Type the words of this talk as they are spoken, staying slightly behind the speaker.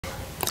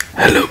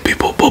Hello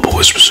people, Bubble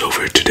Whispers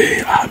over.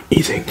 Today I'm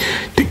eating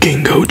the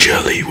Kingo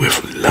jelly with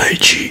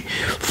lychee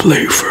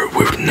flavor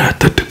with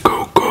Nata De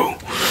Coco.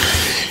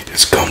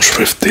 It comes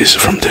with this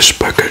from this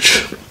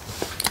package.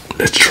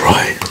 Let's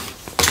try.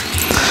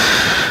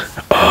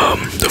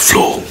 The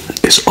flow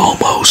is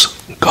almost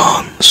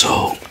gone,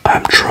 so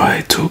I'm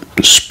trying to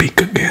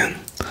speak again.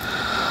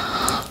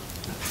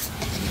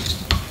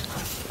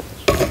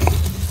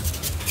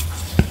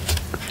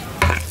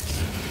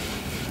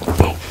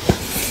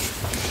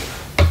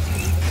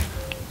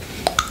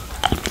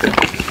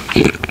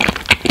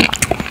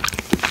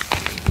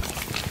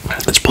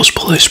 It's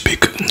possible I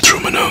speak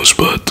through my nose,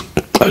 but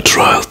I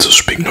try to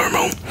speak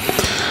normal.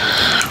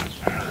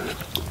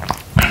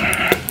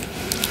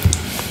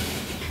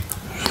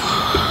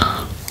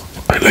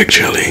 I like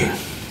jelly.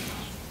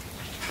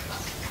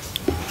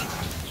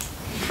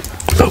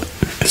 Oh,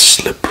 it's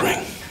slippery.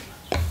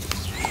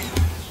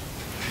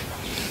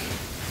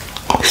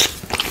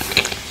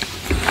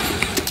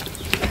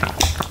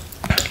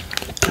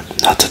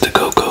 Nata De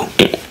Coco.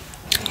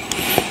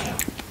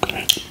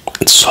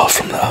 It's soft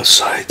from the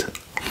outside.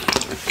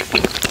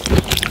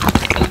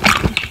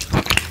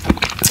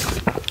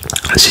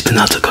 I see the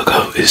Nata De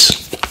Coco is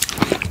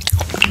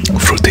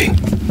fruity.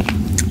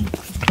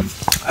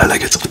 I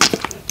like it.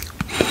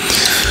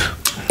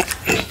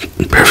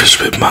 Previous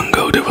with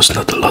mango, there was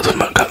not a lot of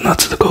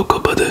Nata De Coco,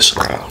 but this.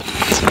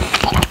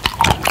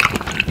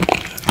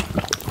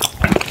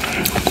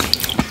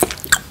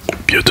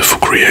 Beautiful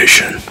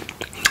creation.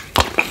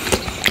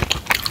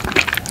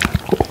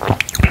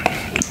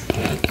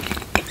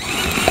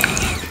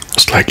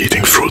 It's like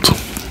eating fruit.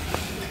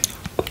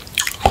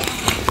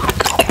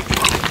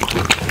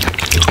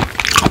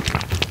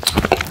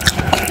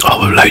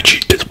 Our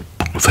lychee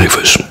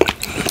flavors,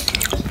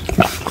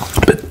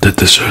 but the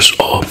desserts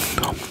all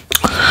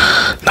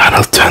 9 out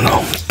of 10.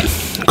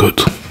 Good.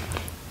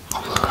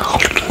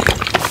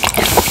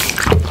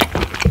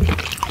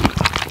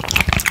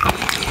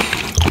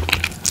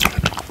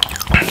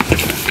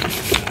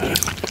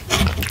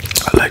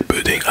 I like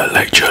pudding. I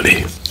like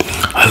jelly.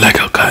 I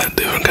like all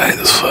different kind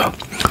of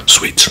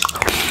sweets.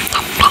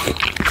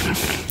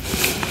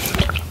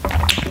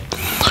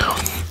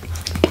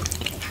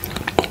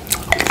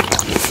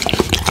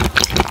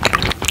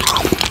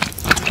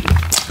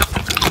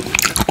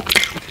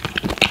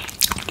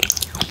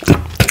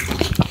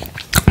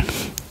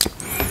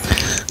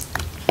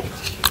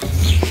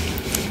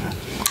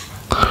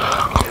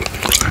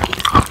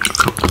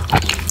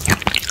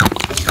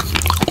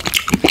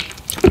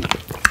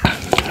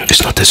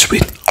 It's not that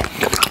sweet.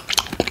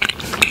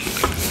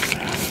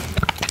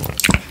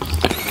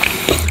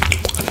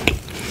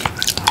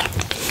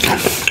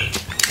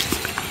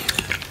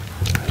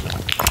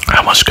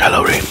 How much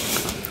calorie?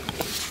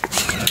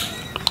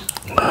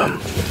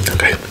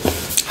 Okay,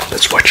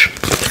 let's watch.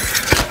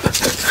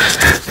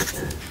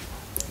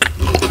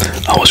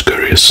 I was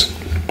curious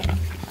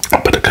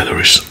about the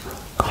calories.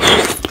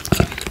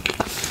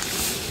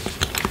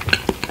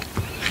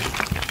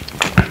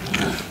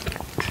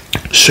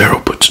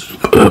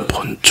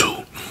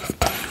 0.2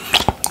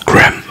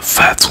 gram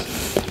fat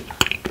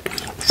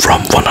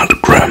from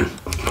 100 gram.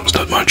 It's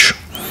not much.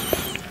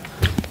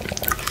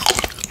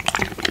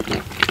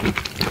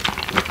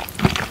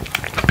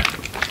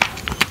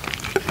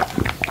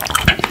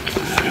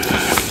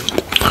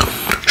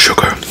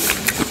 Sugar,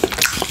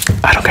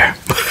 I don't care.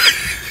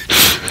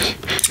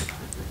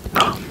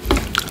 No.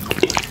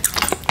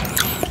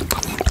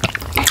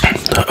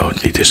 I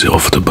don't eat this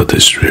often, but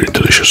it's really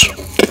delicious.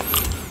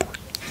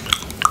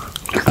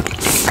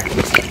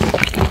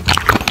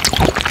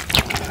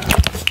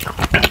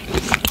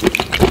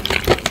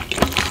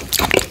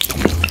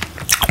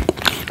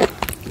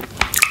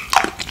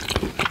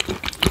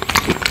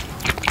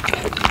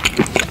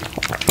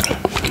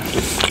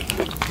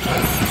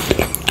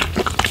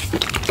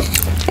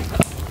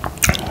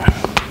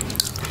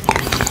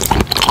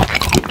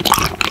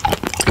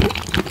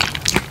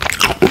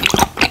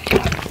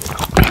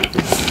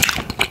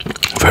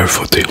 Very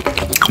fruity.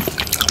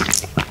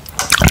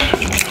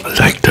 I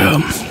like the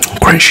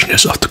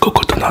crunchiness of the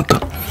coconut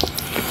nut.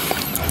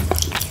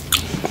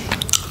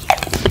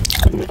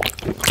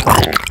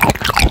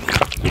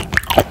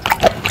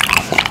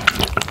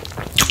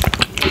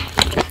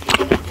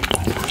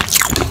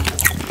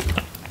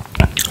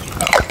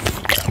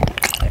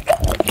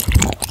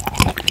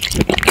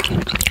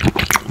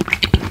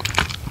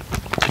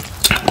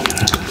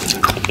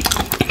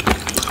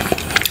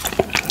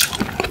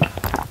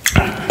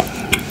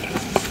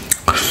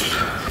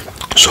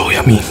 So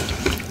yummy.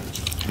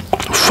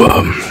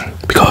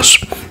 Because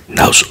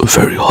now it's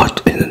very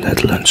hot in the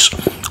Netherlands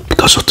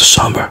because of the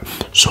summer,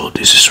 so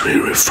this is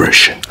really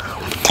refreshing.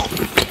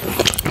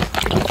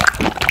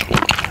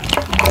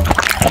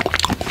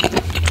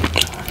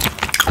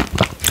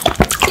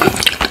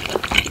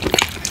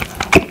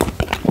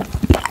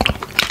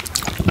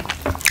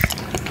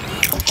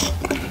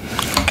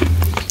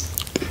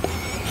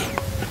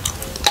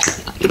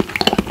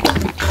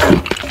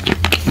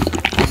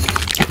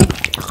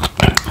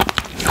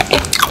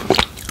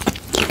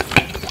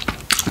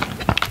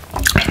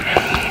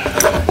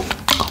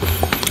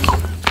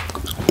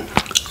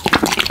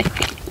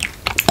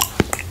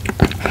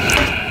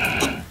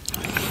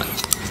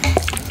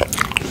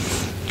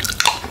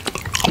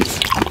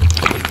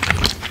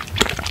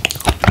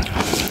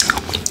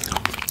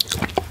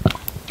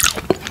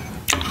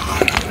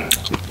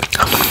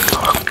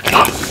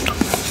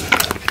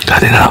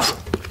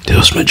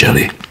 was my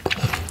jelly.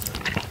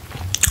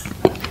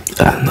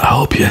 And I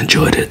hope you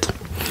enjoyed it.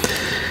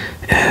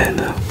 And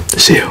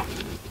see you.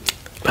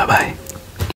 Bye bye.